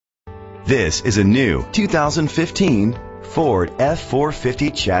This is a new 2015 Ford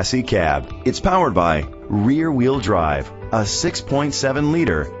F-450 chassis cab. It's powered by rear-wheel drive, a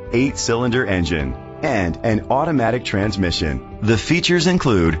 6.7-liter, 8-cylinder engine, and an automatic transmission. The features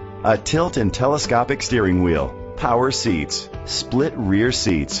include a tilt and telescopic steering wheel, power seats, split rear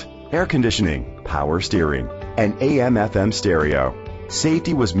seats, air conditioning, power steering, and AM/FM stereo.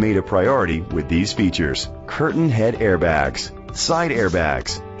 Safety was made a priority with these features: curtain head airbags, side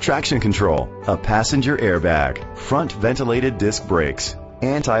airbags, traction control, a passenger airbag, front ventilated disc brakes,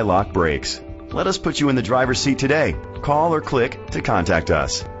 anti-lock brakes. Let us put you in the driver's seat today. Call or click to contact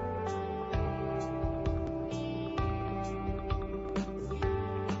us.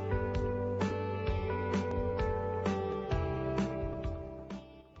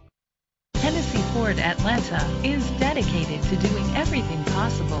 Hennessy Ford Atlanta is dedicated to doing everything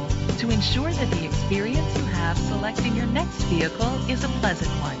possible to ensure that the experience you have selecting your next vehicle is a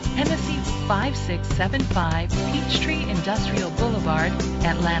pleasant one. Hennessy 5675 Peachtree Industrial Boulevard,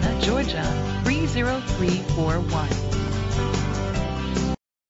 Atlanta, Georgia 30341.